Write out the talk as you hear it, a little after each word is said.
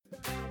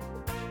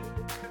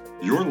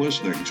You're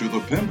listening to the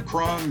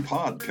Pimpcron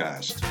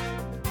Podcast.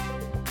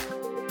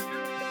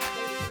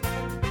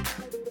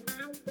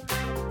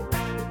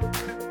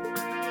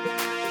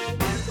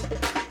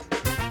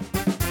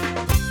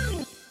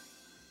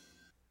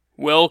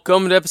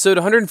 Welcome to episode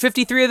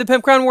 153 of the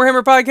Pimpcron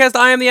Warhammer Podcast.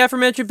 I am the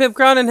aforementioned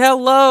Pimpcron, and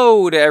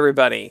hello to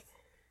everybody.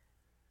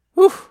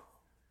 Whew.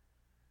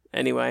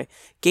 Anyway,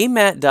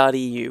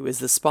 GameMat.eu is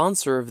the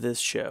sponsor of this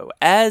show,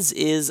 as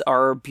is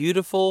our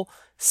beautiful,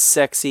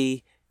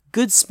 sexy,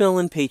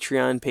 good-smelling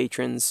Patreon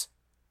patrons.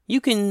 You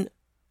can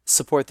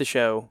support the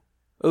show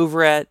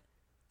over at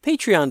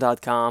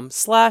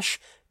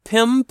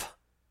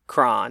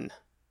patreon.com/pimpcron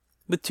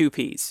with 2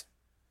 P's.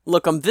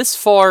 Look, I'm this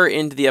far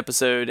into the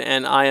episode,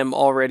 and I am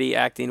already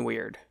acting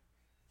weird.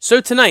 So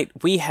tonight,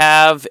 we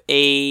have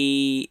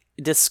a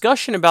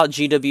discussion about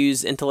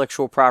GW's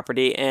intellectual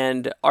property,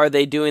 and are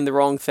they doing the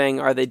wrong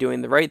thing? Are they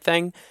doing the right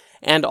thing?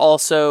 And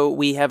also,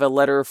 we have a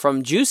letter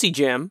from Juicy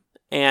Jim,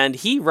 and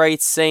he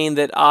writes saying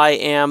that I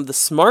am the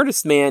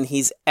smartest man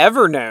he's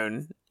ever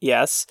known,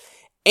 yes,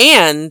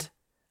 and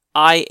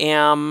I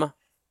am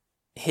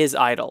his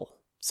idol.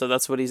 So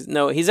that's what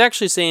he's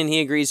actually saying he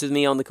agrees with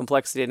me on the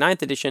complexity of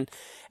 9th edition.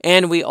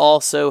 And we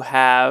also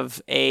have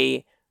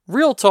a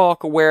real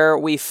talk where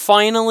we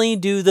finally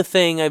do the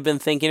thing I've been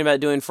thinking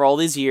about doing for all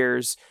these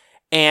years,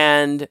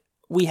 and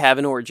we have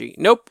an orgy.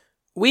 Nope.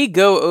 We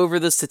go over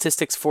the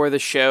statistics for the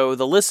show,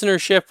 the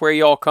listenership, where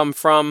y'all come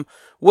from,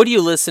 what do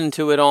you listen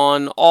to it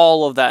on,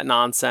 all of that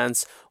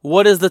nonsense.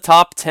 What is the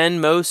top 10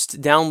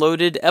 most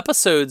downloaded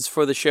episodes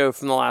for the show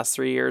from the last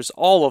 3 years,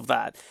 all of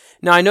that.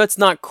 Now, I know it's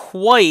not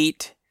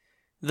quite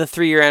the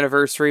 3-year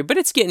anniversary, but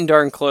it's getting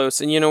darn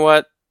close, and you know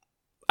what?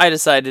 I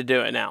decided to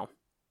do it now.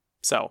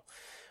 So,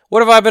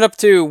 what have I been up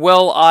to?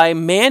 Well, I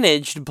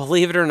managed,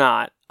 believe it or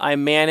not, I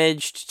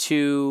managed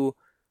to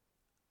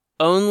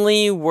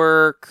only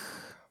work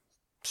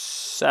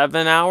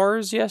 7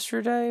 hours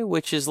yesterday,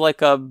 which is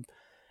like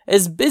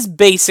is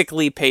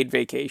basically paid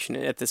vacation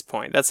at this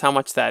point. That's how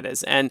much that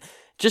is. And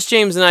just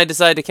James and I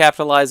decided to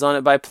capitalize on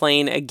it by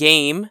playing a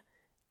game,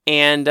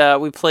 and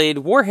we played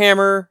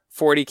Warhammer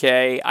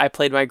 40k. I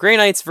played my Grey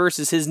Knights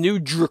versus his new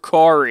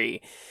Drukhari.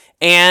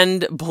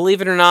 And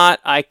believe it or not,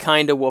 I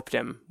kind of whooped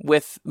him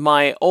with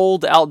my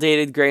old,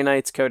 outdated Grey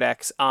Knights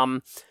Codex.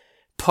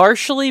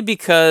 Partially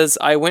because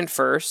I went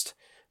first,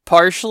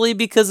 partially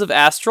because of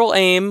Astral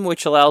Aim,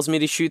 which allows me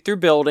to shoot through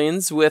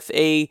buildings with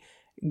a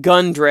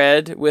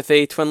Gundred with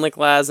a Twin-Lick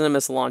Las and a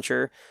missile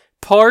launcher,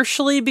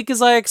 partially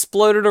because I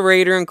exploded a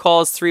raider and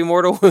caused 3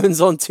 mortal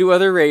wounds on 2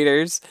 other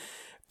raiders,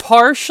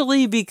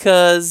 partially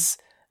because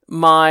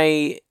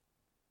my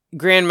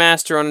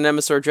Grandmaster on an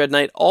Emissor Dread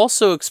Knight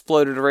also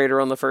exploded a raider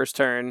on the first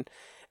turn,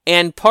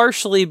 and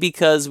partially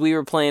because we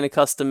were playing a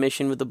custom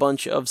mission with a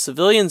bunch of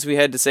civilians we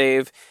had to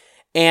save,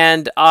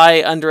 and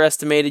I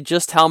underestimated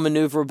just how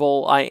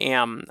maneuverable I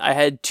am. I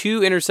had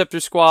 2 interceptor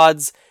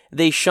squads.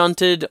 They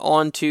shunted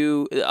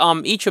onto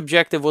each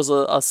objective was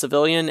a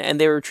civilian, and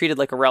they were treated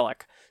like a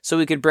relic, so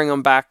we could bring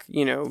them back,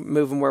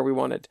 move them where we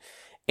wanted,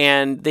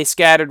 and they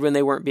scattered when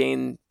they weren't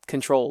being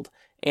controlled.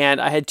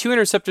 And I had 2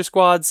 interceptor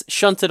squads,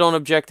 shunted on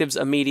objectives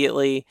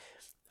immediately.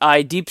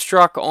 I deep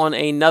struck on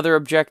another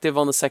objective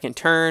on the second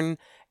turn,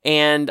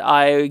 and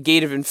I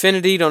Gate of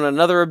Infinity on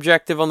another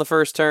objective on the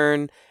first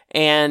turn,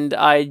 and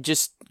I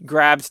just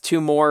grabbed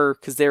 2 more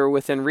because they were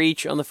within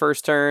reach on the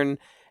first turn,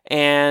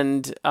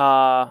 and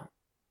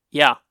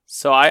yeah.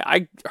 So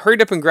I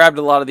hurried up and grabbed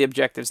a lot of the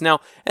objectives.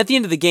 Now, at the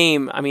end of the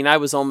game, I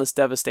was almost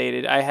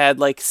devastated. I had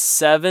like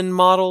 7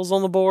 models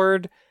on the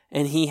board,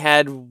 and he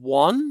had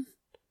 1.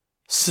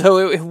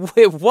 So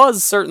it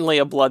was certainly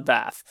a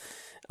bloodbath.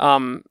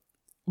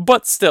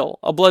 But still,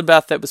 a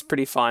bloodbath that was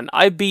pretty fun.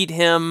 I beat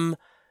him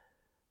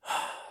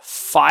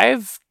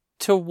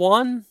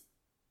 5-1?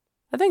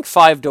 I think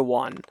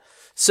 5-1.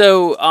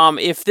 So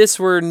if this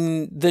were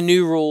the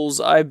new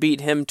rules, I beat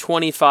him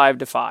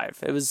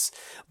 25-5.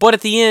 But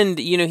at the end,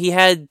 he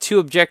had 2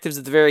 objectives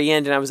at the very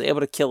end, and I was able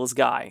to kill his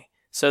guy.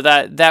 So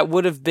that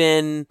would have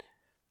been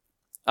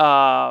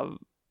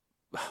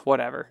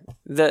whatever.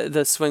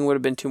 The swing would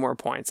have been 2 more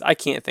points. I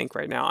can't think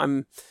right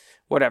now.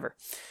 Whatever.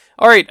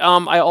 All right.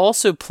 I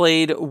also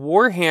played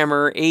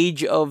Warhammer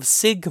Age of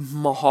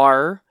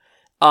Sigmar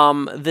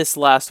this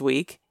last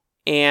week,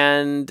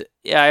 and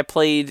I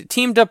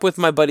teamed up with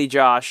my buddy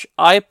Josh.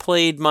 I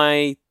played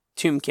my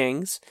Tomb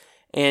Kings,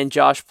 and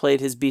Josh played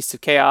his Beasts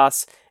of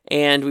Chaos,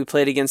 and we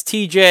played against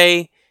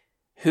TJ,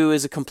 who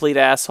is a complete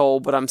asshole,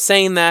 but I'm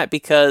saying that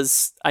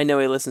because I know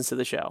he listens to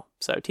the show.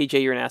 So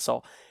TJ, you're an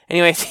asshole.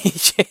 Anyway,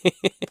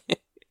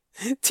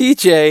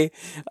 TJ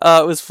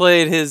was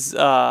playing his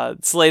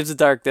Slaves of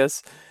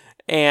Darkness,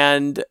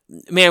 and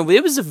man,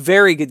 it was a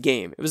very good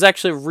game. It was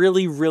actually a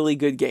really, really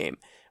good game.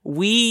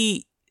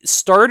 We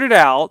started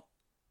out,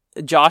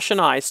 Josh and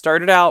I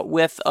started out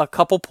with a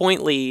couple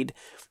point lead,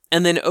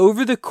 and then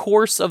over the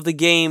course of the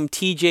game,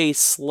 TJ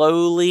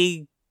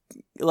slowly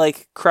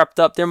crept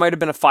up. There might have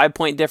been a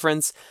 5-point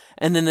difference,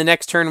 and then the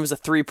next turn was a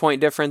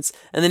 3-point difference,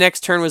 and the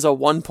next turn was a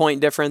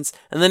 1-point difference,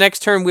 and the next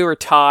turn we were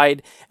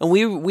tied, and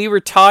we were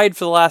tied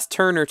for the last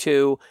turn or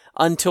two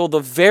until the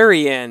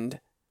very end.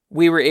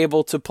 We were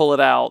able to pull it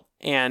out,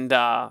 and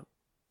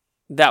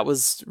that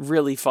was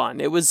really fun.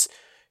 It was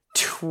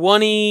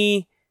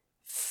 23-21,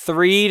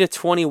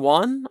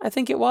 I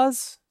think it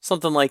was.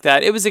 Something like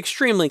that. It was an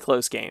extremely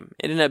close game.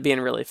 It ended up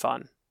being really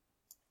fun.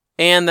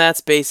 And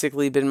that's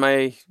basically been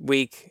my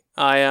week.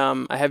 I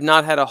have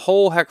not had a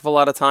whole heck of a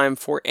lot of time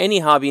for any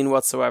hobbying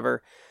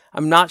whatsoever.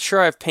 I'm not sure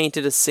I've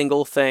painted a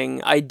single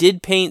thing. I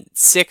did paint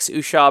 6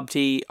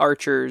 Ushabti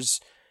archers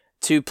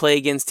to play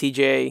against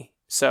TJ,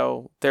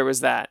 so there was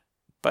that.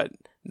 But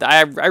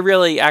I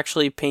really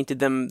actually painted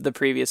them the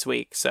previous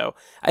week, so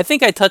I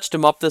think I touched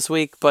them up this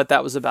week, but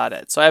that was about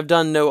it. So I've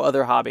done no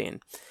other hobbying.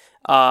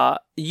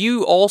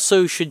 You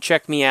also should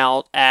check me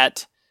out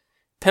at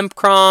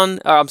Pimpcron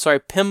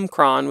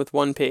with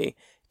 1P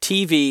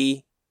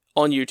TV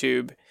on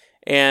YouTube,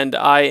 and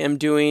I am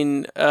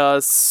doing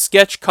a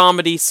sketch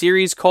comedy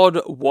series called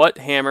What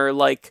Hammer.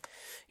 Like,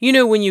 you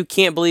know when you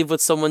can't believe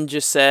what someone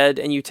just said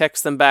and you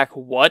text them back,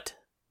 what?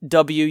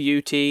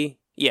 W-U-T?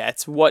 Yeah,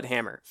 it's What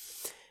Hammer.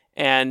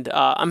 And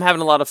I'm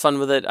having a lot of fun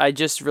with it. I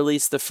just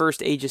released the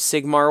first Age of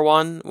Sigmar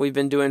one. We've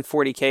been doing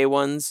 40k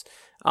ones,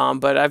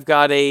 but I've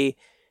got a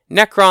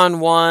Necron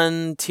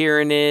one,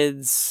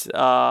 Tyranids,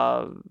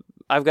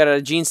 I've got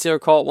a Genestealer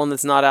Cult one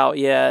that's not out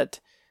yet,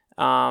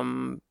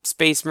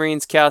 Space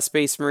Marines, Chaos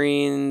Space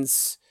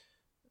Marines,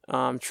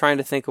 trying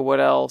to think of what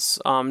else,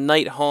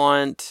 Night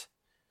Haunt,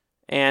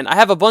 and I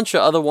have a bunch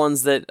of other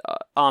ones that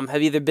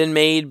have either been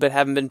made but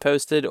haven't been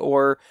posted,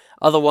 or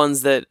other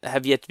ones that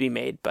have yet to be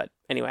made. But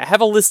anyway, I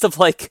have a list of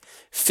like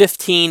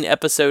 15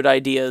 episode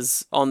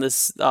ideas on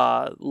this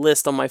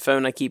list on my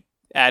phone I keep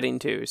adding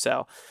to,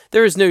 so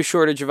there is no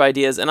shortage of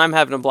ideas, and I'm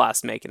having a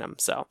blast making them.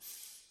 So,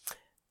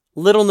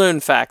 little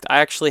known fact, I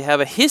actually have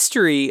a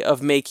history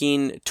of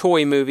making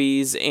toy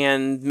movies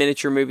and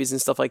miniature movies and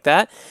stuff like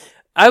that.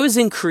 I was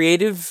in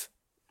creative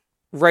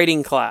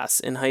writing class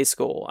in high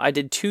school. I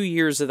did 2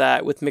 years of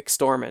that with Mick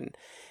Storman,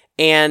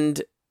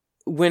 and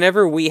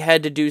whenever we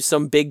had to do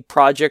some big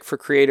project for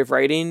creative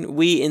writing,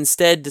 we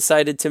instead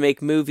decided to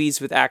make movies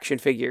with action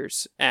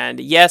figures. And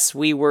yes,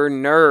 we were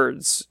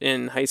nerds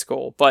in high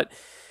school, but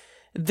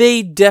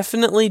they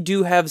definitely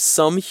do have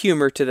some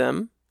humor to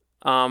them,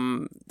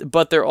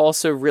 but they're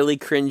also really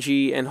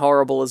cringy and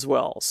horrible as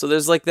well. So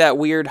there's like that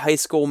weird high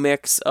school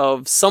mix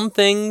of some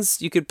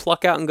things you could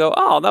pluck out and go,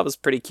 oh, that was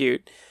pretty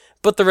cute,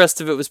 but the rest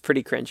of it was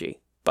pretty cringy.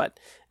 But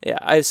yeah,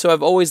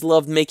 I've always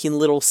loved making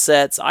little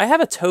sets. I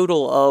have a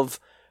total of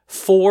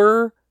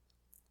 4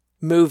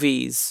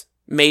 movies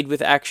made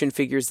with action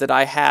figures that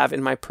I have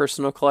in my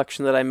personal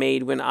collection that I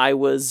made when I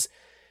was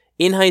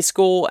in high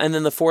school, and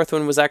then the 4th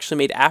one was actually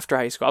made after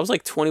high school. I was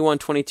like 21,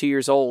 22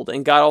 years old,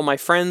 and got all my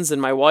friends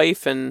and my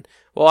wife, and,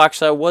 well,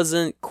 actually, I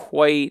wasn't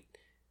quite,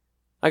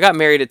 I got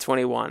married at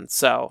 21,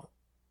 so,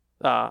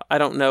 I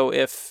don't know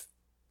if,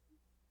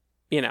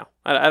 you know,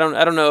 I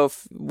don't know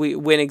if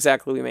when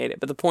exactly we made it,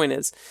 but the point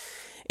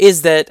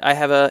is that I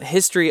have a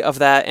history of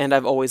that, and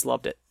I've always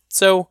loved it.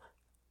 So,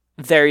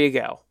 there you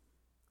go.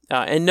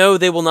 And no,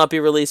 they will not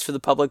be released for the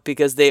public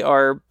because they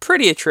are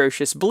pretty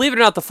atrocious. Believe it or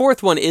not, the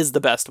 4th one is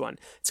the best one.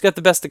 It's got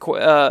the best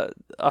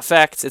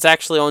effects. It's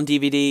actually on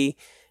DVD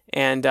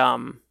and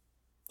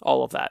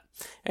all of that.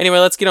 Anyway,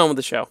 let's get on with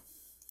the show.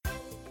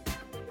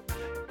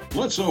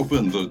 Let's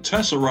open the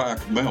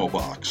Tesseract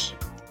mailbox.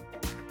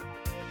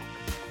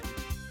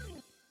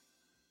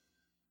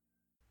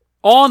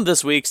 On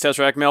this week's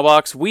Tesseract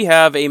mailbox, we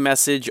have a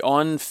message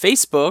on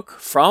Facebook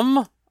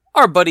from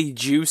our buddy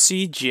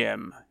Juicy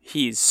Jim.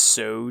 He's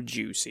so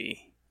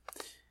juicy.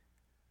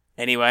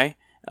 Anyway,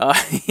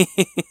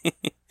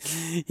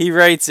 he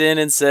writes in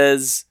and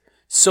says,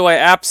 so I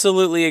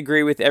absolutely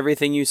agree with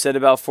everything you said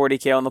about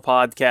 40k on the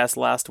podcast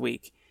last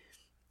week.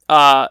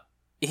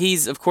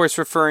 He's, of course,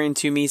 referring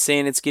to me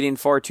saying it's getting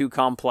far too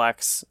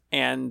complex.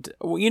 And,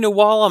 you know,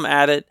 while I'm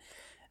at it,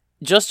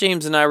 Just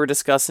James and I were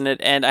discussing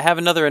it, and I have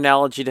another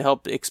analogy to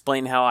help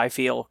explain how I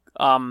feel.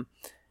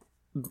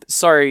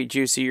 Sorry,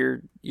 Juicy,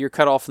 you're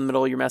cut off in the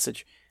middle of your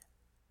message.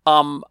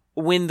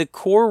 When the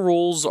core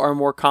rules are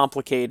more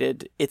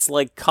complicated, it's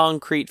like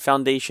concrete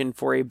foundation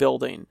for a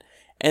building.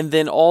 And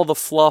then all the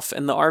fluff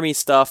and the army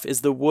stuff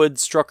is the wood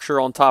structure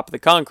on top of the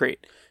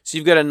concrete. So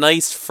you've got a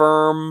nice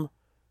firm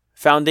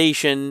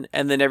foundation,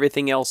 and then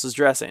everything else is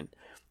dressing.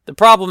 The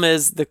problem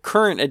is the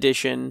current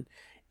edition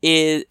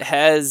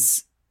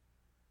has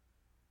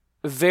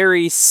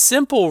very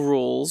simple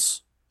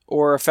rules,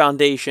 or a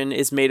foundation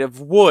is made of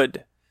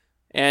wood.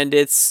 And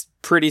it's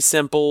pretty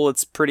simple,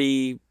 it's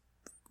pretty,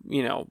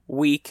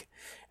 weak.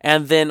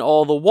 And then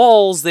all the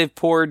walls, they've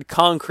poured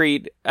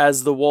concrete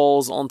as the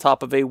walls on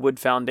top of a wood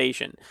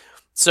foundation.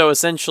 So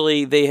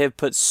essentially, they have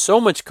put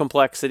so much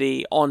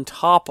complexity on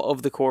top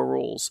of the core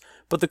rules.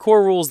 But the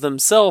core rules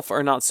themselves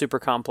are not super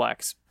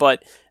complex.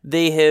 But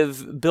they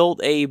have built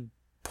a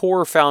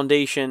poor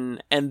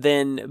foundation and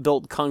then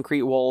built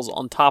concrete walls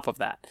on top of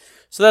that.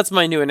 So that's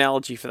my new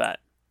analogy for that.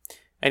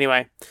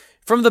 Anyway,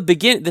 from the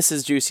begin, this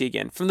is juicy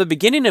again. From the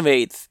beginning of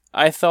 8th,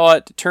 I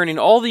thought turning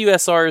all the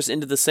USRs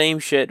into the same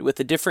shit with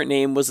a different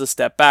name was a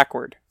step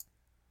backward.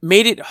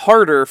 Made it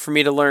harder for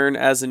me to learn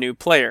as a new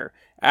player.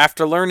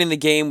 After learning the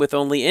game with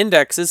only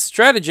indexes,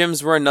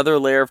 stratagems were another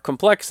layer of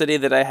complexity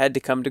that I had to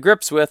come to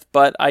grips with,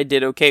 but I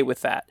did okay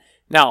with that.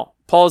 Now,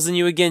 pausing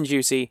you again,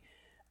 Juicy.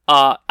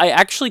 I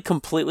actually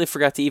completely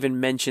forgot to even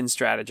mention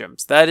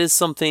stratagems. That is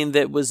something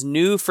that was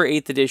new for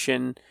 8th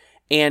edition,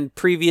 and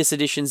previous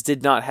editions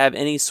did not have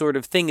any sort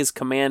of thing as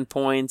command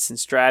points and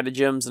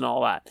stratagems and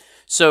all that.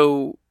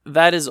 So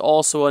that is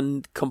also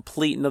a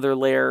complete another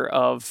layer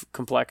of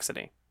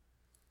complexity.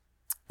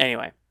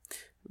 Anyway,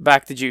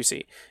 back to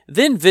Juicy.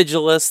 Then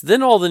Vigilus,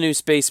 then all the new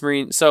Space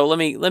Marine. So let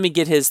me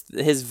get his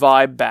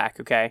vibe back,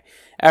 okay?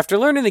 After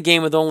learning the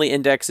game with only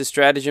indexes,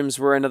 stratagems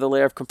were another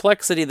layer of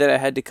complexity that I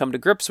had to come to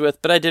grips with,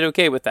 but I did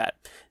okay with that.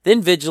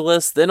 Then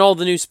Vigilus, then all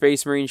the new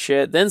Space Marine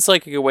shit, then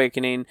Psychic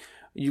Awakening.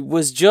 It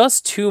was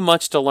just too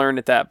much to learn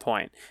at that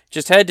point.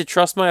 Just had to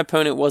trust my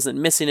opponent wasn't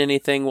missing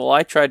anything while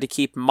I tried to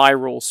keep my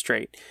rules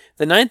straight.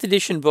 The 9th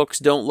edition books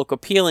don't look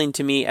appealing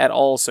to me at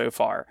all so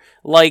far.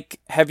 Like,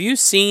 have you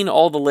seen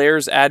all the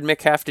layers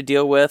Admic have to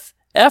deal with?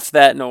 F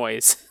that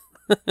noise.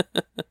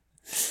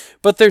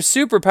 But they're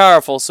super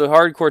powerful, so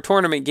hardcore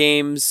tournament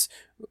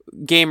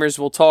gamers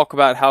will talk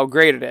about how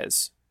great it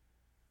is.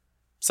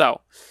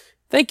 So,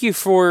 thank you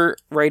for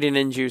writing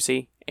in,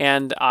 Juicy.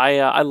 And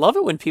I love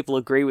it when people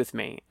agree with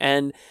me.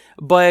 And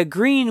by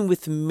agreeing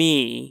with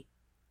me,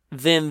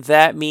 then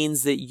that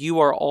means that you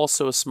are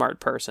also a smart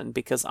person,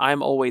 because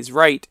I'm always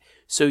right.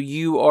 So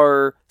you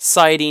are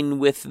siding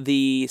with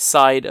the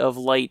side of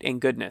light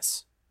and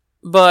goodness.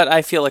 But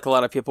I feel like a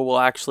lot of people will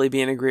actually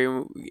be in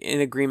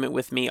agreement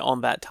with me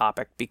on that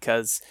topic,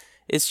 because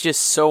it's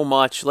just so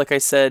much. Like I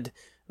said,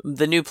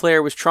 the new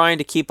player was trying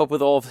to keep up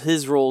with all of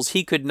his rules.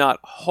 He could not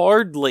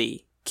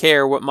hardly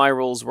care what my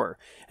rules were.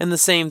 And the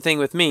same thing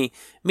with me.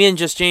 Me and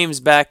Just James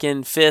back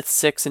in 5th,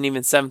 6th, and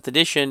even 7th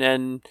edition,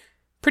 and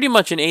pretty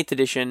much in 8th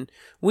edition,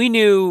 we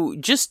knew,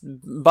 just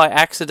by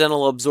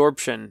accidental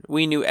absorption,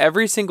 we knew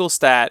every single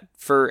stat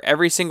for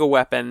every single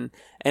weapon,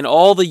 and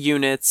all the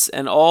units,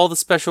 and all the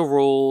special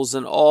rules,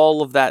 and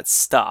all of that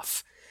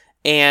stuff.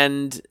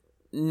 And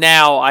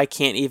now I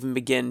can't even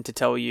begin to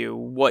tell you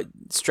what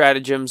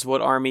stratagems,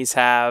 what armies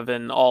have,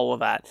 and all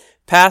of that.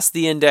 Past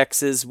the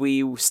indexes,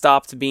 we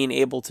stopped being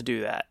able to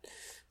do that.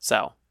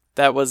 So,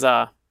 that was,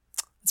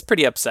 it's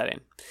pretty upsetting.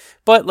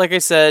 But, like I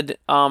said,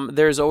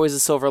 there's always a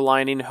silver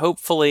lining.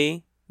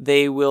 Hopefully,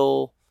 they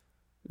will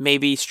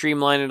maybe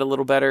streamline it a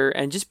little better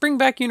and just bring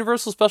back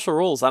universal special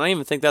rules. I don't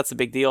even think that's a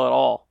big deal at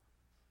all.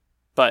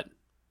 But,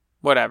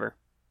 whatever.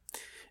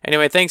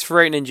 Anyway, thanks for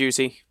writing in,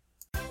 Juicy.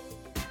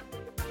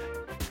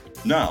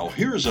 Now,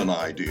 here's an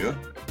idea.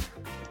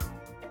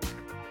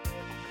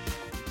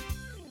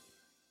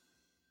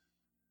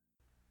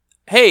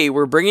 Hey,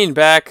 we're bringing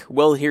back,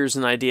 well, here's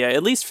an idea,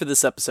 at least for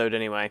this episode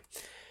anyway.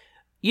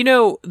 You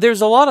know,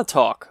 there's a lot of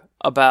talk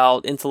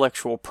about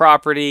intellectual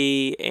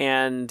property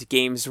and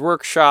Games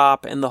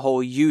Workshop and the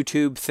whole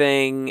YouTube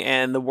thing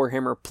and the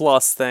Warhammer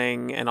Plus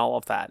thing and all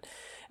of that.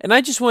 And I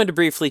just wanted to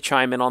briefly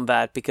chime in on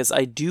that because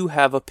I do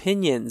have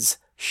opinions.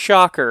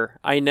 Shocker,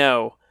 I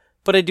know,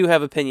 but I do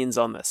have opinions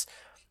on this.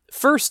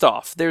 First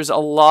off, there's a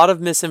lot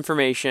of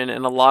misinformation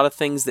and a lot of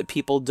things that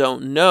people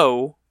don't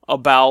know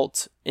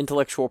about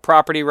intellectual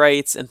property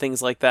rights and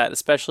things like that,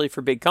 especially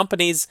for big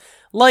companies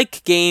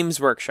like Games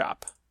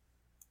Workshop.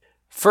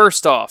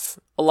 First off,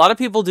 a lot of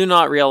people do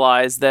not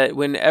realize that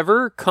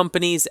whenever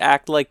companies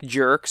act like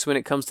jerks when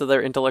it comes to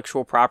their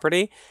intellectual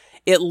property,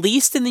 at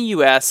least in the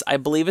US, I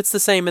believe it's the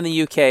same in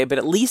the UK, but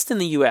at least in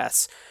the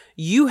US,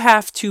 you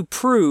have to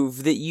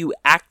prove that you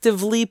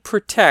actively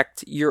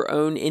protect your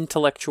own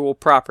intellectual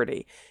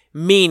property,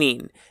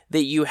 meaning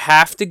that you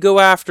have to go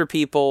after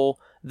people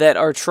that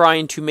are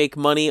trying to make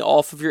money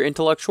off of your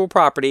intellectual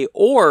property,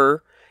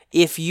 or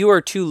if you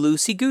are too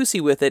loosey-goosey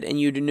with it and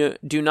you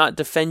do not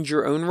defend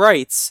your own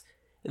rights,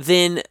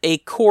 then a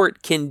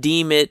court can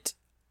deem it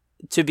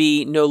to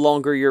be no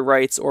longer your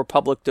rights or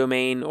public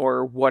domain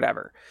or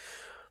whatever.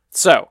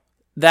 So,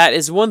 that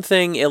is one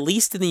thing, at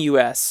least in the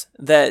US,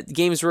 that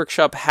Games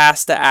Workshop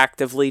has to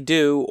actively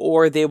do,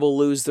 or they will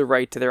lose the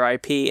right to their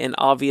IP, and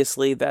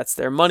obviously that's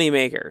their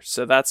moneymaker,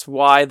 so that's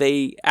why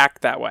they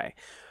act that way.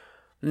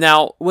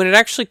 Now, when it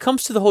actually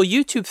comes to the whole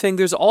YouTube thing,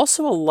 there's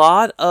also a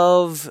lot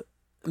of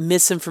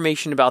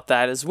misinformation about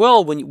that as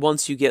well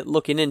once you get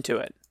looking into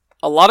it.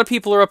 A lot of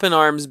people are up in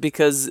arms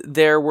because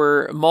there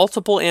were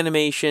multiple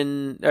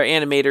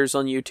animators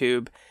on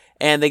YouTube,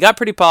 and they got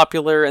pretty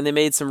popular, and they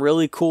made some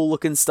really cool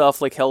looking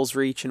stuff like Hell's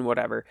Reach and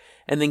whatever.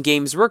 And then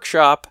Games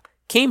Workshop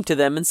came to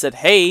them and said,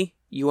 hey,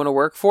 you want to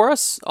work for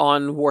us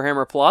on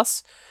Warhammer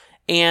Plus?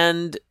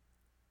 And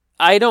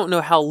I don't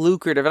know how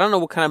lucrative, I don't know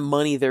what kind of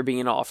money they're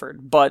being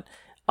offered, but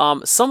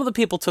some of the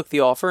people took the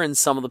offer and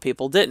some of the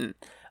people didn't.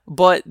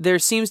 But there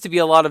seems to be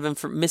a lot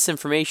of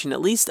misinformation, at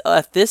least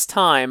at this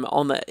time,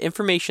 on the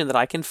information that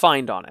I can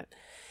find on it.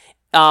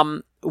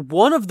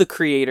 One of the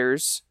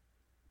creators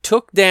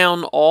took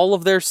down all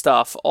of their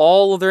stuff,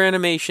 all of their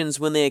animations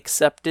when they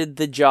accepted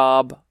the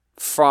job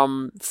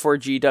for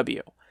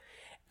GW.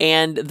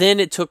 And then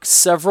it took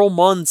several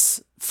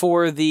months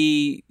for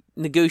the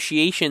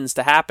negotiations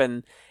to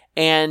happen,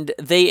 and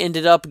they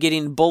ended up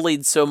getting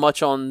bullied so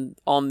much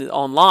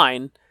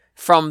online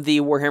from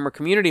the Warhammer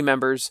community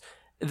members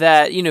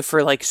that,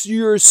 for like,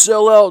 you're a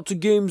sellout to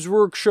Games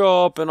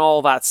Workshop and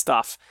all that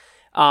stuff.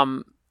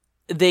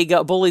 They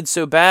got bullied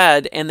so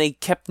bad, and they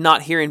kept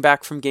not hearing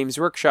back from Games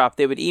Workshop.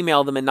 They would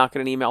email them and not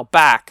get an email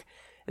back.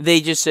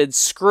 They just said,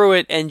 screw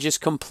it, and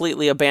just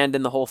completely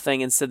abandoned the whole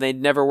thing and said they'd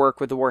never work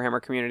with the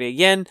Warhammer community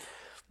again.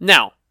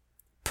 Now,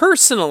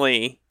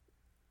 personally,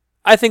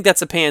 I think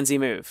that's a pansy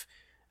move.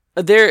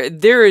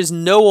 There is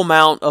no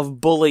amount of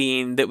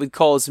bullying that would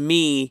cause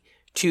me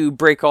to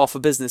break off a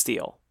business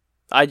deal.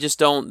 I just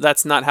don't.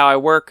 That's not how I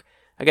work.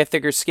 I got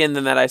thicker skin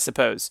than that, I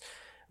suppose.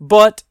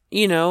 But,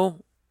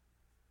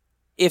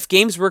 if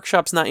Games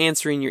Workshop's not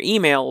answering your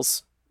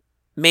emails,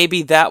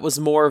 maybe that was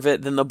more of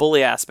it than the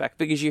bully aspect,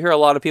 because you hear a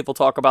lot of people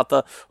talk about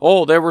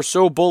they were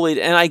so bullied,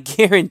 and I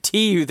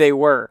guarantee you they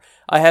were.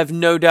 I have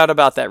no doubt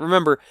about that.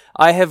 Remember,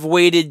 I have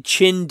waded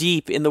chin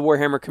deep in the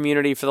Warhammer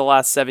community for the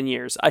last 7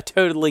 years. I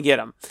totally get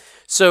them.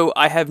 So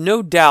I have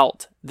no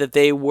doubt that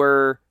they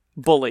were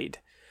bullied.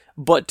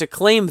 But to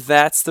claim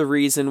that's the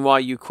reason why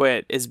you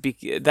quit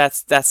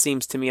that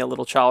seems to me a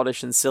little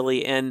childish and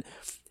silly and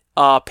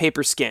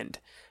paper-skinned.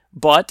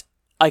 But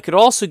I could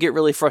also get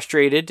really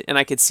frustrated, and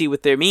I could see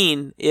what they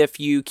mean if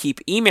you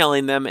keep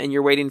emailing them and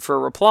you're waiting for a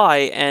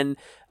reply. And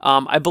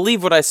I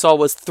believe what I saw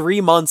was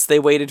 3 months they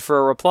waited for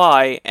a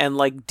reply and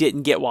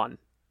didn't get one.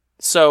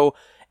 So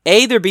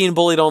A, they're being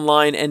bullied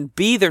online, and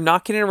B, they're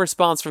not getting a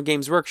response from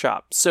Games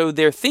Workshop. So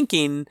they're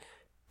thinking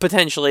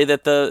potentially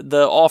that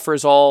the offer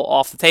is all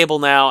off the table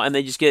now, and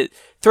they just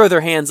throw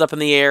their hands up in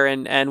the air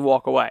and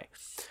walk away.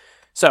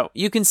 So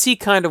you can see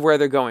kind of where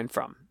they're going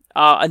from.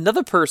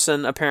 Another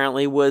person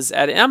apparently was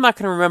and I'm not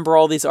going to remember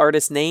all these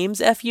artists' names.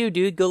 F you,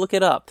 dude, go look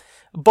it up.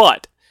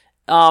 But,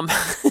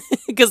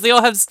 because they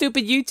all have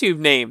stupid YouTube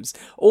names,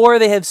 or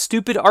they have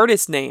stupid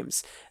artist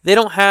names. They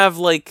don't have,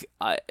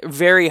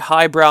 very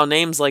highbrow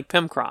names like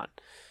Pimcron.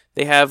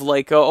 They have,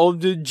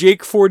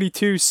 Jake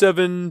 42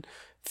 7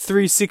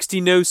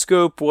 360 no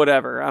scope,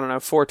 whatever. I don't know,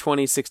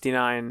 420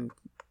 69,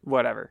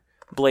 whatever.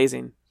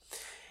 Blazing.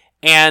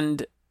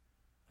 And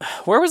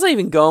where was I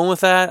even going with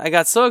that? I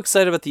got so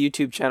excited about the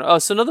YouTube channel. Oh,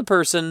 so another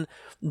person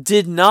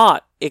did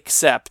not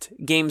accept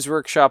Games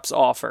Workshop's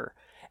offer.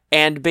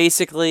 And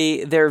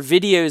basically, their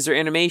videos or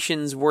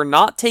animations were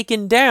not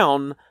taken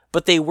down,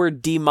 but they were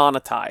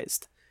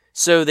demonetized.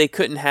 So they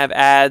couldn't have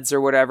ads or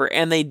whatever,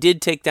 and they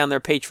did take down their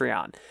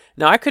Patreon.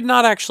 Now, I could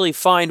not actually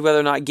find whether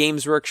or not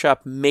Games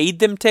Workshop made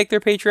them take their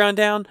Patreon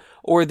down,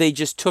 or they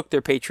just took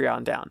their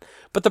Patreon down.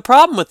 But the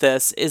problem with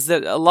this is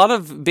that a lot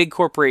of big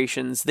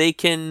corporations, they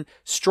can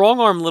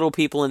strong-arm little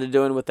people into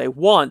doing what they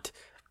want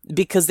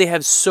because they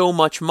have so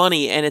much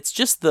money, and it's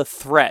just the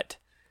threat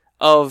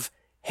of,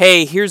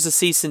 hey, here's a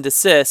cease and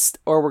desist,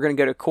 or we're going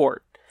to go to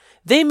court.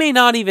 They may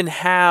not even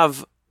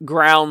have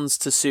grounds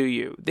to sue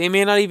you. They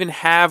may not even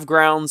have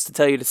grounds to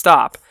tell you to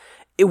stop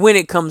when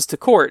it comes to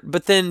court.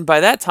 But then by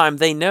that time,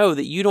 they know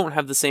that you don't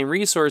have the same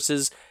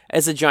resources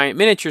as a giant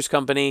miniatures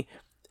company,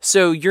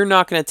 so you're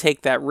not going to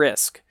take that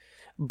risk.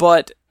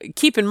 But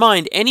keep in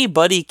mind,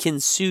 anybody can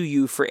sue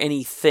you for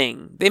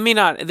anything. They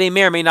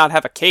may or may not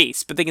have a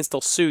case, but they can still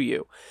sue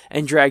you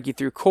and drag you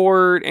through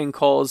court and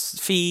cause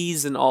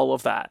fees and all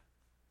of that.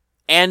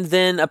 And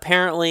then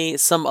apparently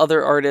some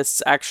other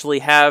artists actually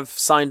have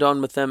signed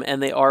on with them,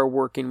 and they are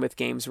working with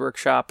Games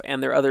Workshop,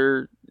 and their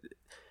other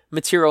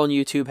material on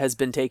YouTube has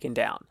been taken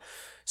down.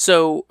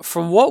 So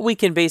from what we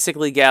can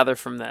basically gather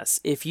from this,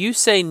 if you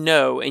say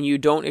no and you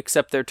don't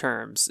accept their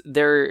terms,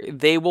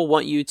 they will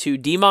want you to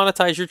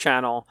demonetize your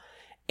channel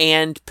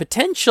and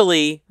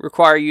potentially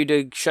require you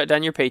to shut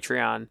down your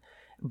Patreon,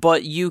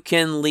 but you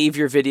can leave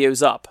your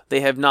videos up.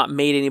 They have not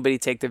made anybody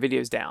take their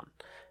videos down.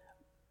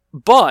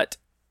 But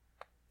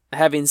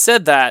having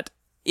said that,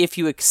 if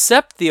you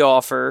accept the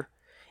offer,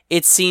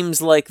 it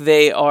seems like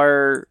they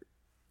are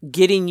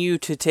getting you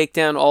to take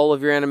down all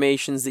of your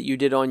animations that you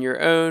did on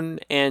your own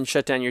and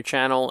shut down your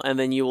channel, and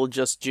then you will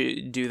just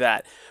do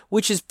that.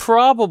 Which is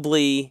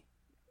probably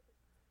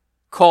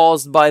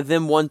caused by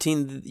them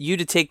wanting you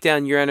to take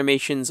down your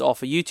animations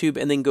off of YouTube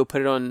and then go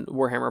put it on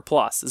Warhammer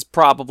Plus, is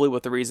probably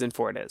what the reason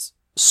for it is.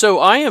 So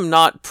I am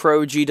not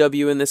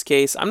pro-GW in this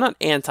case. I'm not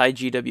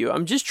anti-GW.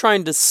 I'm just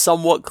trying to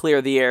somewhat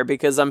clear the air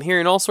because I'm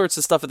hearing all sorts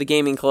of stuff at the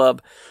gaming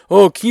club.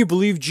 Oh, can you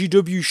believe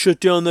GW shut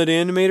down that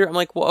animator? I'm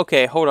like, well,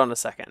 okay, hold on a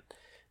second.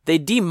 They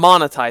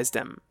demonetized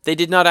him. They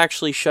did not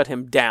actually shut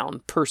him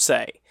down, per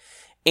se.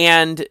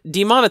 And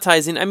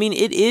demonetizing, I mean,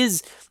 it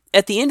is,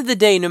 at the end of the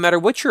day, no matter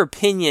what your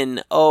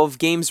opinion of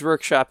Games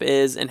Workshop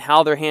is and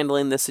how they're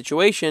handling this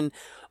situation,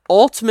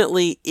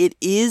 ultimately, it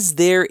is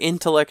their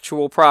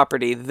intellectual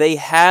property. They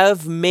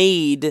have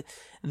made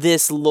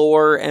this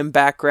lore and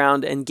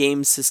background and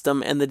game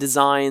system and the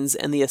designs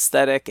and the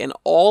aesthetic and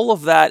all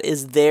of that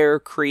is their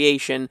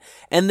creation,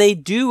 and they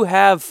do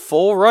have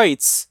full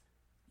rights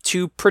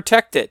to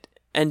protect it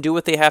and do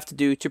what they have to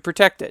do to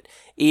protect it,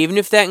 even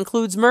if that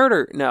includes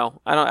murder.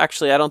 No, I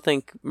don't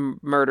think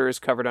murder is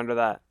covered under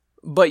that,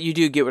 but you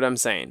do get what I'm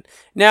saying.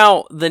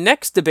 Now, the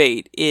next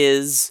debate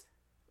is,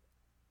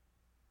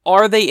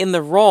 are they in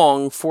the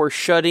wrong for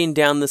shutting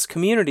down this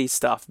community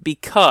stuff?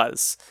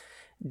 Because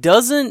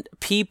doesn't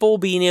people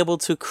being able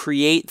to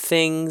create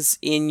things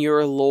in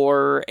your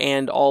lore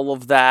and all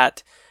of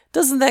that,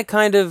 doesn't that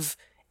kind of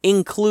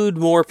include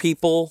more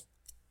people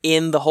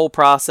in the whole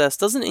process?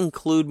 Doesn't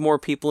include more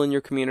people in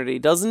your community?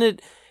 Doesn't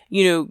it,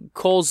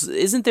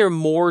 isn't there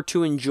more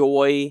to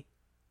enjoy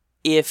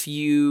if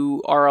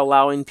you are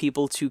allowing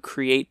people to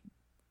create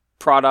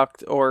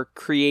product or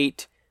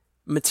create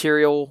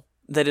material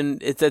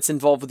that's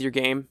involved with your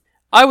game?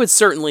 I would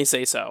certainly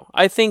say so.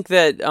 I think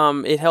that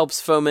it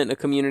helps foment a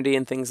community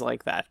and things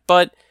like that.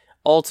 But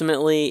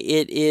ultimately,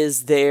 it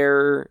is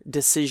their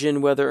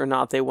decision whether or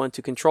not they want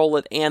to control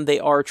it, and they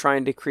are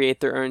trying to create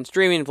their own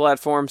streaming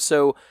platform.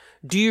 So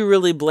do you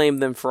really blame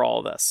them for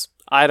all this?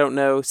 I don't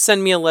know.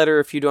 Send me a letter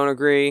if you don't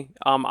agree.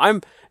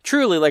 I'm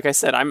truly, like I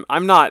said,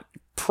 I'm not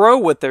pro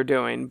what they're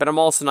doing, but I'm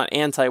also not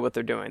anti what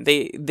they're doing.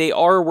 They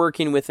are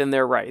working within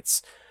their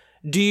rights.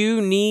 Do you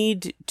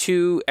need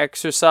to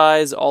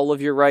exercise all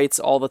of your rights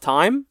all the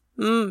time?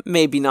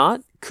 Maybe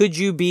not. Could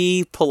you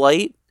be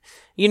polite?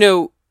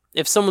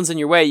 If someone's in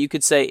your way, you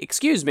could say,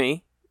 "Excuse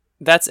me."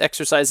 That's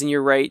exercising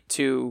your right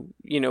to,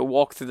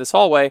 walk through this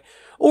hallway.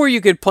 Or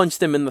you could punch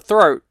them in the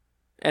throat,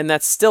 and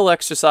that's still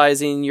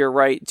exercising your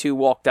right to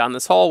walk down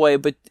this hallway,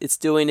 but it's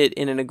doing it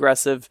in an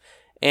aggressive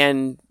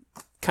and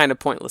kind of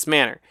pointless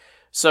manner.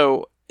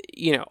 So,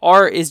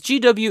 is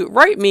GW,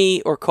 write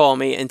me or call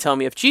me and tell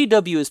me if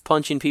GW is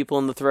punching people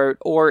in the throat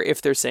or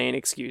if they're saying,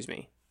 "Excuse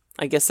me."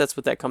 I guess that's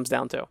what that comes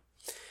down to.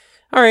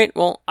 All right,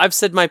 well, I've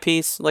said my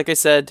piece. Like I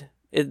said,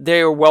 they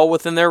are well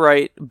within their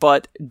right,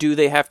 but do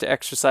they have to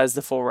exercise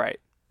the full right?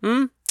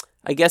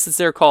 I guess it's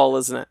their call,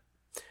 isn't it?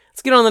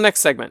 Let's get on to the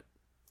next segment.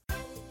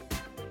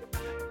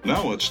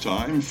 Now it's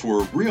time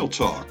for Real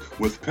Talk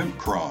with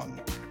Pimpcron.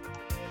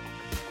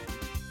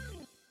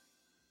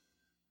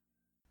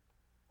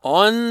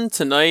 On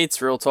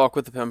tonight's Real Talk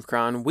with the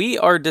Pimpcron, we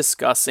are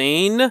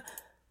discussing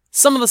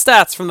some of the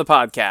stats from the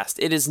podcast.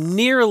 It is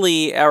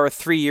nearly our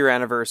 3-year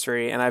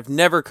anniversary, and I've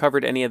never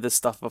covered any of this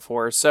stuff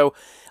before, so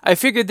I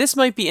figured this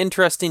might be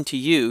interesting to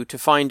you to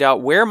find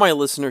out where my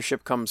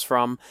listenership comes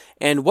from,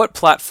 and what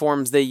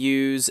platforms they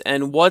use,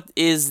 and what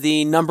is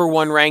the number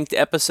 1 ranked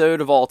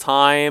episode of all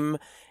time,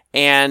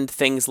 and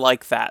things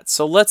like that.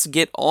 So let's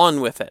get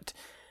on with it.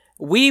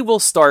 We will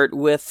start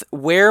with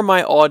where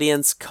my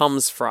audience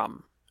comes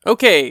from.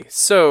 Okay,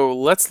 so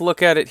let's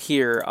look at it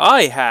here.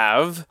 I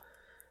have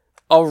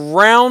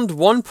around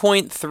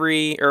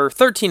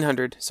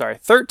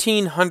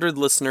 1,300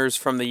 listeners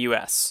from the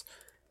US.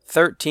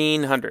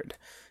 1,300.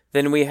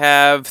 Then we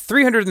have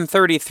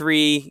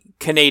 333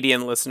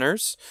 Canadian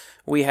listeners.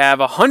 We have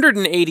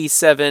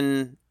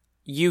 187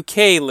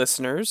 UK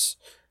listeners.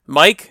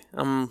 Mike,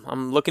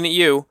 I'm looking at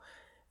you.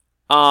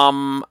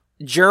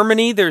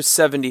 Germany, there's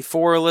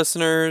 74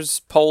 listeners,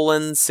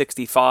 Poland,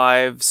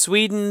 65,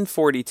 Sweden,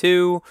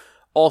 42,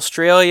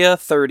 Australia,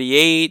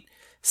 38,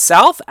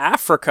 South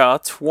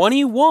Africa,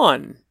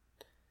 21,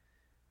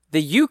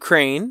 the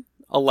Ukraine,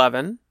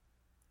 11,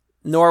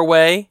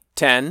 Norway,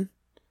 10,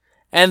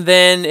 and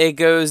then it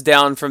goes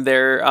down from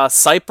there.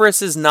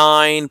 Cyprus is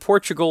 9,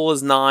 Portugal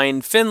is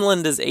 9,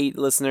 Finland is 8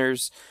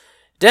 listeners,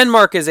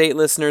 Denmark is 8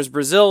 listeners,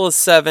 Brazil is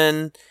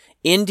 7,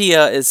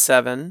 India is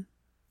 7,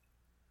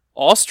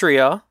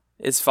 Austria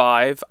is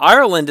 5.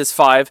 Ireland is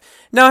 5.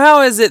 Now,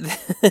 how is it?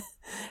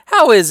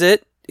 How is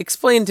it?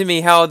 Explain to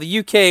me how the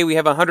UK we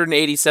have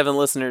 187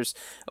 listeners,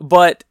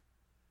 but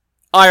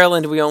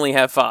Ireland we only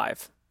have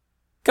 5.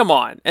 Come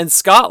on. And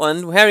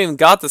Scotland, we haven't even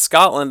got to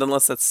Scotland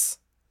unless that's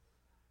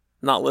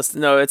not listed.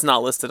 No, it's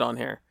not listed on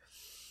here.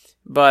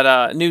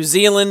 But New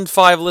Zealand,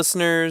 5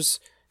 listeners.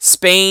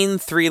 Spain,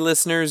 3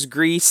 listeners.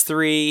 Greece,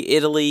 3.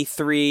 Italy,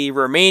 3.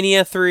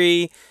 Romania,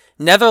 3.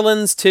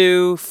 Netherlands,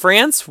 2.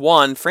 France,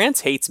 1.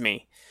 France hates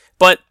me.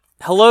 But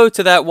hello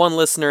to that one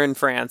listener in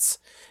France.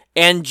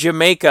 And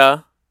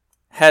Jamaica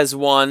has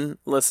 1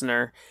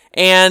 listener.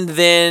 And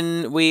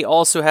then we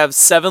also have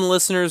 7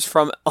 listeners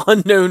from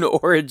unknown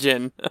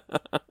origin.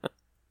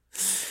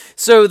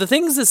 So the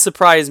things that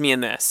surprise me in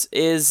this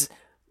is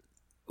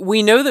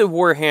we know that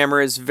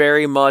Warhammer is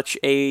very much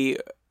a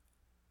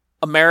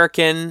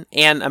American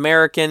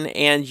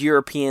and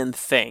European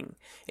thing.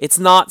 It's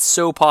not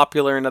so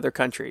popular in other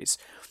countries.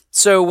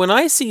 So when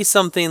I see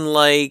something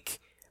like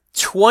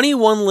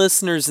 21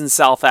 listeners in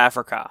South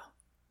Africa,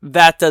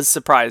 that does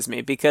surprise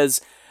me because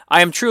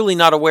I am truly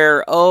not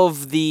aware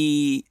of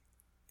the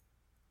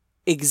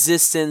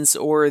existence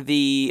or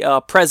the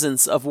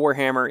presence of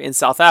Warhammer in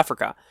South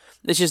Africa.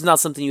 It's just not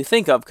something you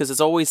think of because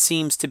it always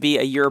seems to be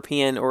a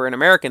European or an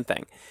American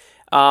thing.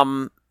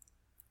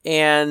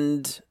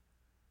 And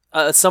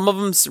Some of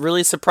them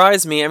really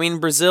surprised me. I mean,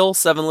 Brazil,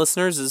 7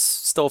 listeners is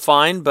still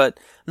fine, but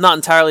I'm not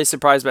entirely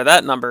surprised by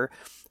that number.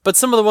 But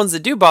some of the ones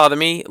that do bother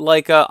me,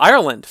 like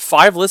Ireland,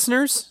 5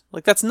 listeners?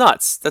 Like, that's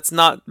nuts. That's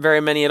not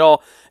very many at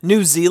all.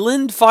 New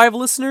Zealand, 5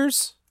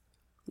 listeners?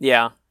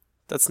 Yeah,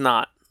 that's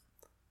not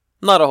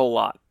a whole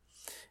lot.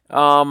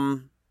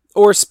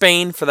 Or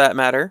Spain, for that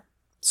matter.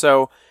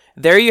 So,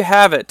 there you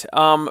have it.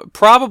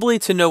 Probably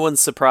to no one's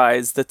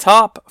surprise, the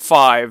top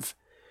 5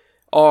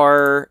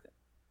 are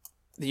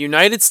the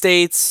United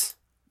States,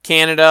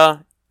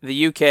 Canada,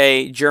 the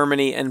UK,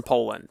 Germany, and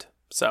Poland.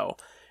 So,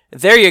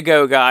 there you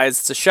go, guys.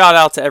 It's a shout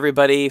out to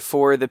everybody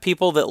for the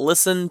people that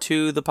listen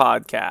to the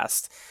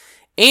podcast.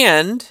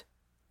 And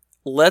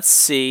let's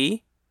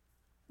see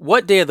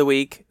what day of the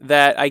week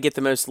that I get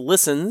the most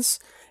listens.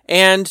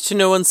 And to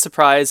no one's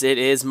surprise, it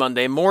is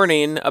Monday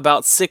morning,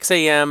 about 6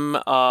 a.m.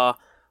 What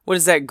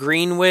is that?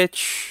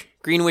 Greenwich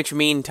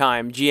Mean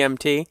Time,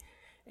 GMT.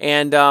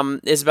 And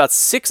it's about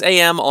 6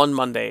 a.m. on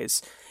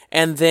Mondays.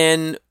 And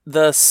then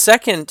the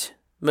second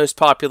most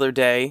popular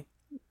day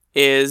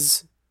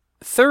is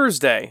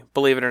Thursday,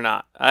 believe it or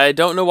not. I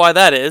don't know why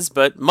that is,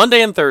 but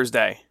Monday and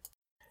Thursday.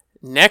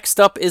 Next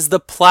up is the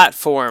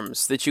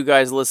platforms that you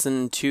guys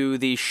listen to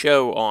the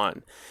show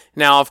on.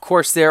 Now, of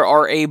course, there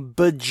are a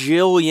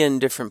bajillion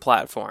different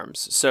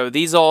platforms. So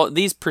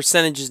these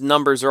percentages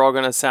numbers are all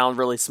going to sound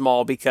really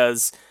small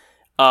because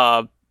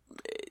they're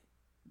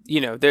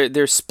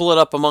split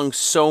up among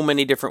so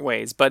many different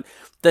ways. But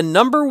the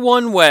number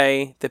one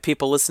way that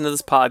people listen to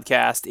this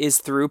podcast is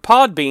through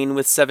Podbean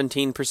with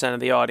 17% of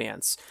the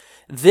audience.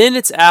 Then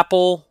it's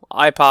Apple,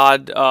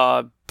 iPod,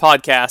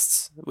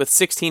 podcasts with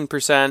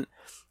 16%.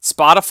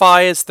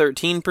 Spotify is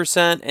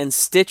 13%, and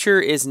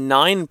Stitcher is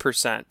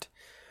 9%.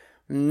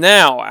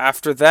 Now,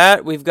 after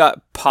that, we've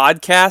got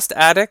Podcast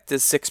Addict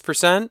is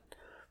 6%.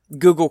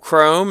 Google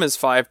Chrome is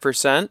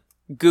 5%.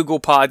 Google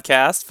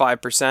Podcast,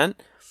 5%.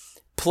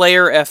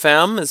 Player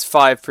FM is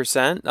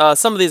 5%.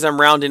 Some of these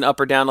I'm rounding up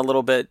or down a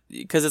little bit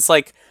because it's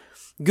like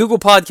Google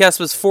Podcast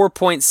was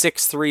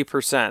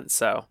 4.63%.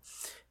 So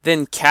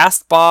then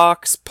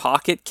Castbox,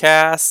 Pocket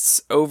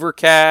Casts,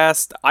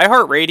 Overcast,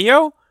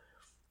 iHeartRadio.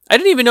 I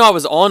didn't even know I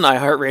was on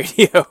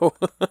iHeartRadio.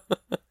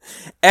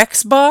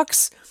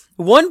 Xbox,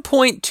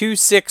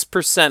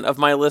 1.26% of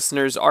my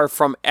listeners are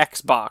from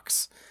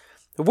Xbox.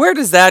 Where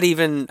does that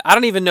even... I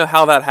don't even know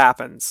how that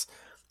happens.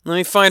 Let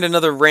me find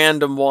another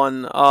random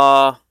one.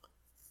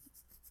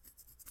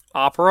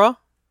 Opera?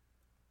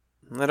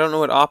 I don't know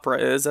what Opera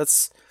is.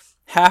 That's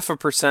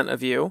 0.5%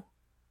 of you.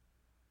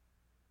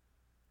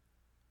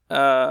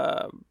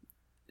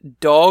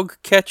 Dog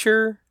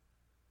Catcher.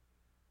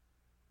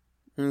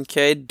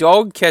 Okay,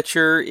 Dog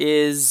Catcher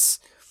is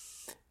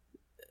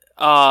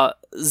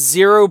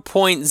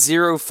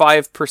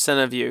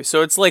 0.05% of you.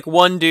 So it's like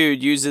one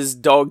dude uses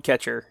Dog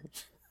Catcher.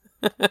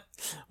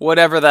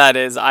 Whatever that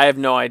is, I have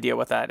no idea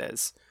what that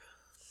is.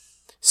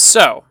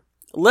 So,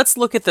 let's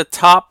look at the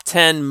top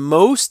 10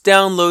 most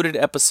downloaded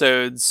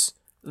episodes.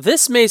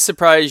 This may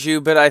surprise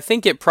you, but I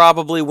think it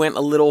probably went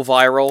a little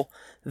viral.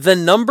 The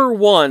number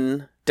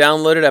 1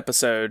 downloaded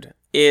episode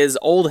is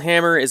Old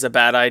Hammer is a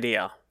Bad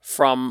Idea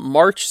from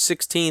March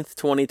 16th,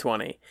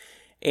 2020.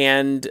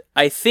 And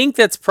I think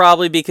that's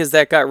probably because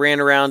that got ran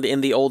around in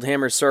the Old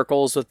Hammer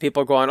circles with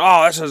people going,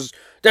 "Oh,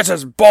 this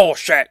is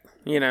bullshit,"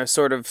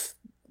 sort of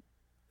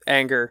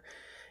anger.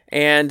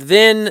 And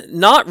then,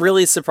 not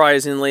really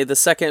surprisingly, the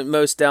second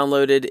most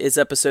downloaded is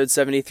episode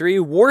 73,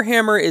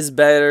 Warhammer is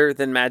Better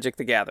Than Magic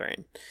the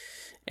Gathering.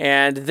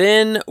 And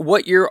then,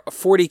 What Your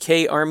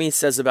 40K Army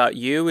Says About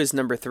You is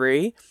number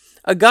 3.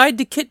 A Guide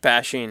to Kit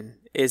Bashing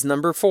is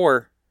number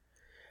 4.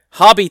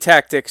 Hobby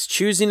Tactics,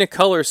 Choosing a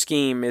Color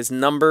Scheme is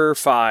number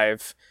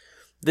 5.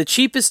 The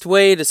Cheapest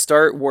Way to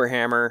Start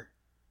Warhammer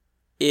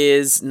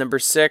is number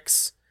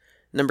 6.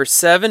 Number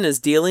 7 is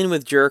Dealing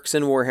with Jerks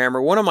in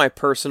Warhammer, one of my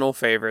personal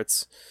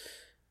favorites.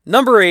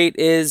 Number 8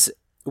 is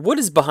What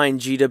is Behind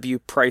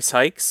GW Price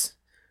Hikes?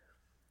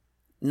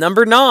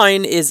 Number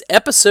 9 is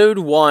Episode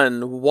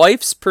 1,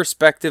 Wife's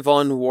Perspective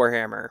on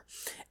Warhammer.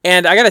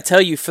 And I gotta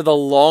tell you, for the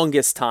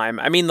longest time,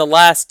 I mean the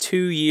last 2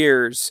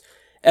 years,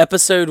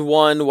 Episode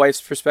 1,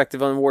 Wife's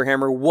Perspective on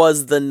Warhammer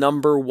was the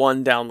number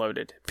 1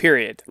 downloaded,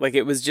 period. Like,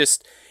 it was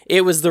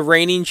the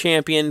reigning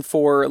champion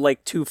for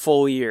like 2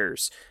 full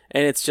years.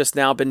 And it's just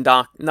now been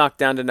knocked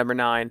down to number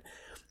 9.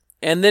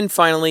 And then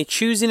finally,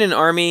 Choosing an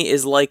Army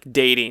is Like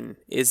Dating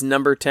is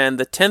number 10,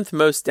 the 10th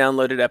most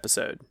downloaded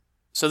episode.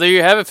 So there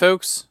you have it,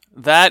 folks.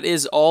 That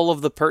is all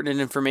of the pertinent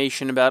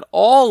information about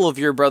all of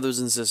your brothers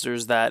and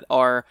sisters that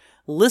are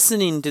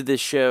listening to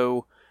this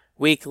show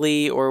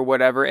weekly or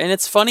whatever. And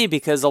it's funny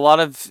because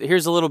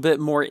here's a little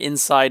bit more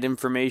inside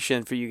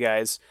information for you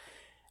guys.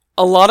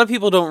 A lot of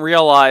people don't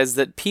realize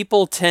that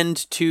people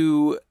tend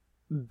to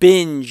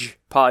binge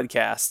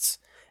podcasts.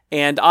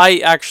 And I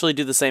actually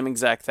do the same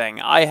exact thing.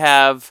 I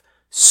have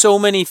so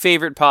many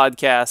favorite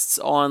podcasts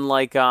on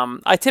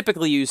I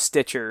typically use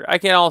Stitcher. I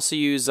can also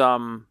use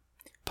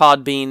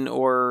Podbean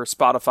or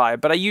Spotify,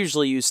 but I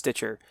usually use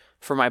Stitcher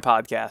for my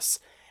podcasts.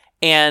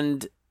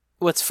 And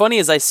what's funny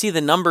is I see the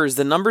numbers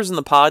in the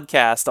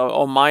podcast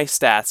on my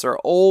stats are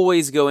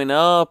always going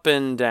up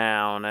and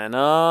down and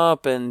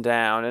up and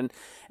down.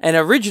 And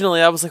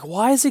originally I was like,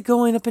 why is it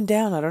going up and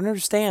down? I don't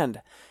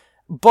understand.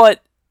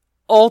 But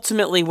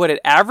ultimately what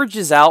it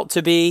averages out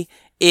to be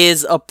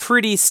is a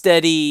pretty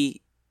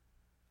steady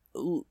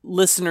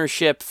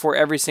listenership for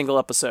every single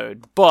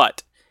episode.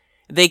 But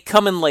they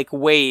come in like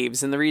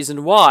waves, and the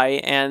reason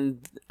why,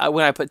 and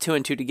when I put two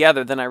and two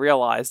together, then I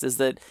realized, is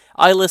that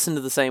I listen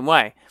to the same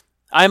way.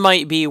 I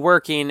might be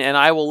working and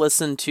I will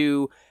listen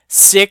to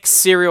 6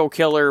 serial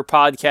killer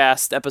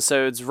podcast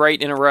episodes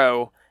right in a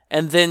row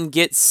and then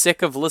get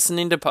sick of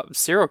listening to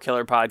serial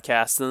killer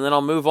podcasts. And then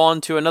I'll move on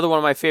to another one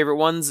of my favorite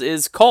ones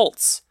is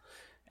cults.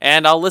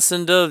 And I'll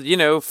listen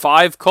to,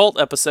 5 cult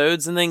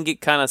episodes and then get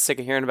kind of sick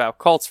of hearing about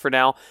cults for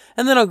now.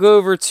 And then I'll go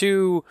over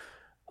to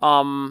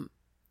one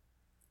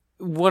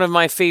of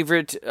my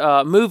favorite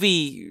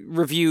movie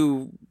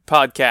review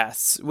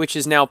podcasts, which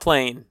is Now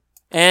Playing.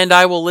 And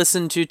I will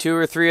listen to 2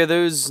 or 3 of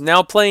those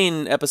Now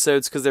Playing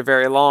episodes because they're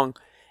very long.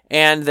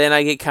 And then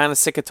I get kind of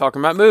sick of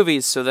talking about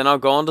movies, so then I'll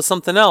go on to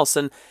something else.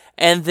 And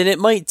then it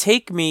might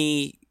take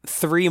me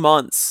 3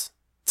 months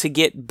to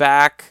get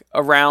back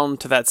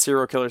around to that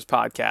Serial Killers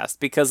podcast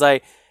because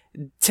I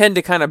tend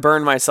to kind of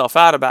burn myself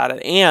out about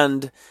it.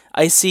 And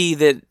I see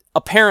that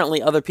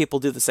apparently other people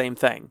do the same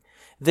thing.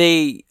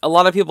 A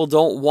lot of people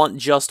don't want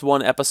just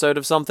one episode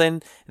of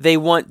something. They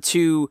want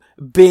to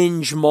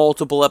binge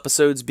multiple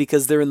episodes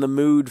because they're in the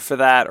mood for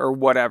that or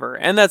whatever.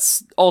 And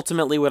that's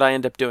ultimately what I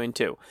end up doing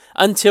too.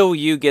 Until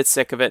you get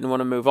sick of it and want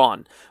to move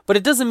on. But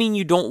it doesn't mean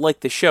you don't like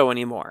the show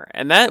anymore.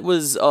 And that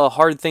was a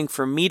hard thing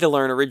for me to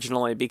learn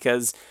originally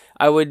because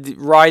I would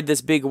ride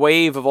this big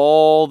wave of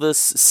all this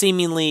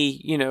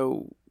seemingly,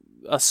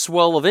 a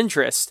swell of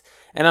interest.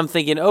 And I'm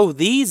thinking, oh,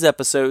 these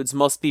episodes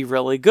must be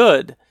really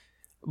good.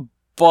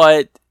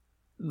 But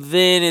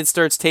then it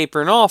starts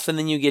tapering off and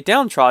then you get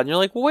downtrodden. You're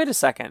like, well, wait a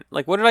second.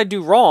 Like, what did I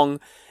do wrong?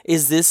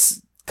 Is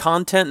this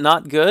content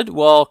not good?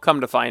 Well,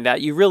 come to find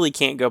out, you really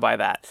can't go by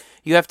that.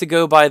 You have to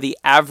go by the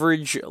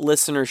average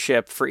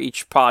listenership for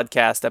each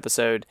podcast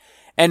episode.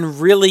 And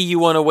really, you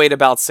want to wait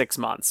about 6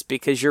 months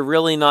because you're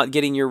really not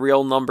getting your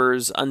real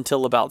numbers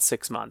until about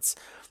 6 months.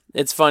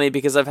 It's funny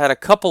because I've had a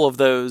couple of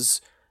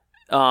those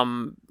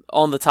on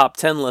the top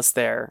 10 list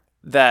there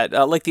that,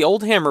 like the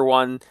Old Hammer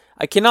one,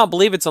 I cannot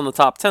believe it's on the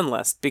top 10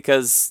 list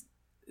because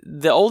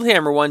the Old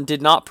Hammer one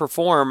did not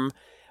perform.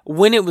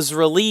 When it was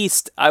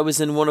released, I was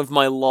in one of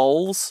my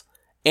lulls,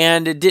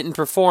 and it didn't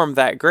perform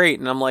that great.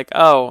 And I'm like,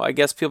 oh, I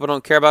guess people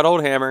don't care about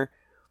Old Hammer.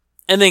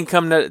 And then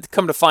come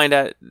to find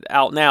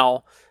out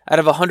now, out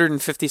of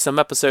 150 some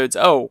episodes,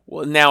 oh,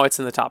 well, now it's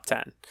in the top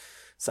 10.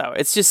 So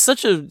it's just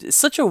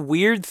such a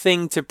weird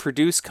thing to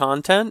produce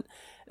content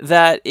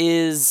that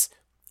is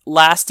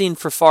lasting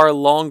for far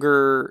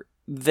longer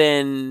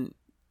than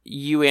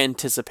you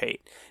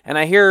anticipate. And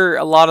I hear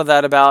a lot of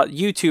that about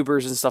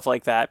YouTubers and stuff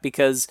like that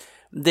because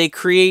they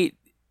create,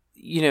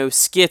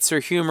 skits or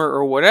humor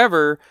or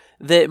whatever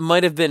that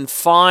might have been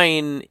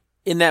fine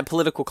in that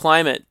political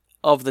climate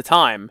of the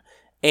time.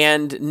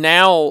 And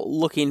now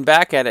looking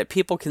back at it,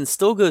 people can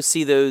still go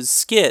see those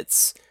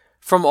skits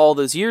from all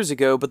those years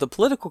ago, but the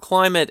political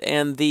climate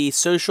and the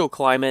social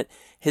climate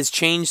has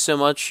changed so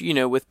much,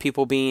 with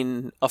people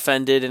being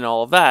offended and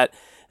all of that,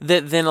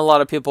 that then a lot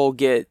of people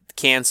get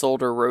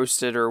canceled or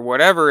roasted or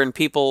whatever, and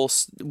people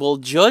will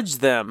judge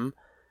them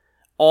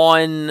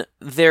on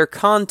their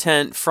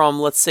content from,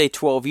 let's say,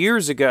 12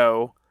 years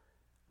ago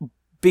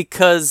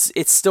because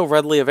it's still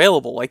readily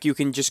available. Like, you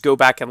can just go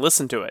back and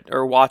listen to it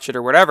or watch it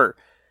or whatever.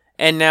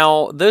 And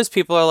now those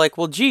people are like,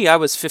 well, gee, I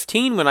was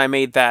 15 when I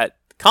made that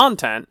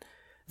content.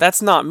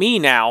 That's not me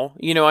now.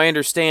 I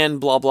understand,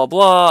 blah, blah,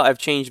 blah. I've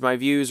changed my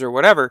views or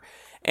whatever.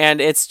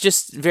 And it's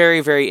just very,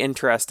 very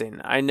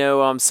interesting. I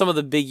know some of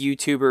the big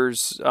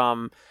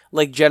YouTubers,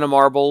 like Jenna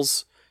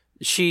Marbles,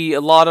 a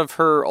lot of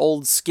her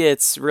old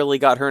skits really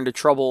got her into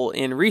trouble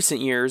in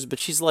recent years, but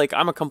she's like,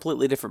 I'm a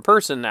completely different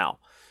person now.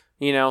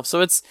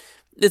 So it's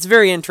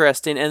very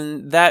interesting,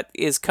 and that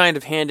is kind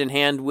of hand in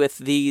hand with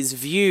these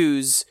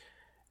views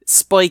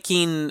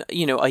spiking,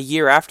 a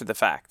year after the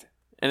fact.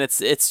 And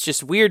it's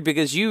just weird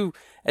because you,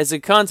 as a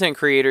content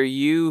creator,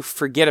 you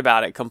forget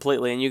about it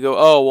completely and you go,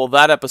 oh, well,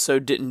 that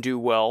episode didn't do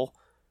well.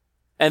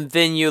 And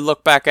then you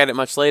look back at it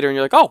much later and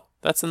you're like, oh,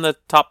 that's in the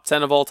top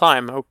 10 of all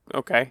time. Oh,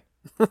 okay.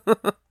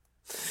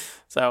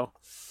 So,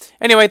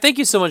 anyway, thank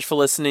you so much for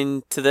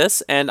listening to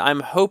this. And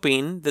I'm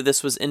hoping that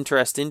this was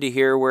interesting to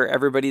hear where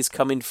everybody's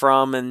coming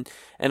from and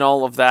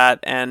all of that.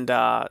 And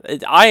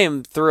I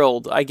am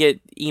thrilled. I get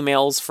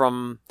emails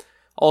from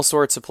all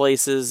sorts of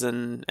places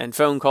and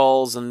phone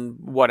calls and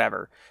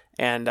whatever.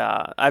 And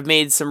I've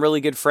made some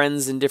really good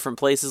friends in different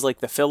places like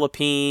the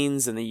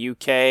Philippines and the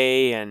UK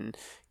and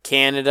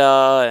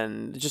Canada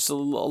and just a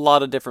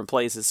lot of different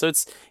places. So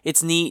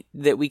it's neat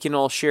that we can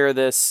all share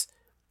this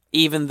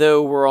even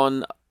though we're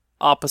on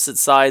opposite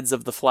sides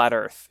of the flat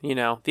earth.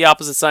 The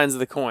opposite sides of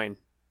the coin.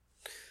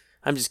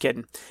 I'm just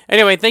kidding.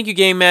 Anyway, thank you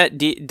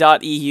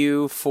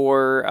GameMet.eu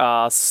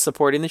for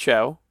supporting the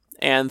show.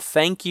 And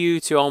thank you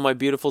to all my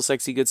beautiful,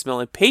 sexy,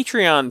 good-smelling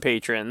Patreon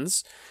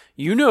patrons.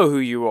 You know who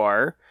you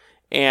are.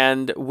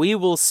 And we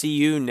will see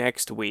you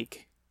next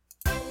week.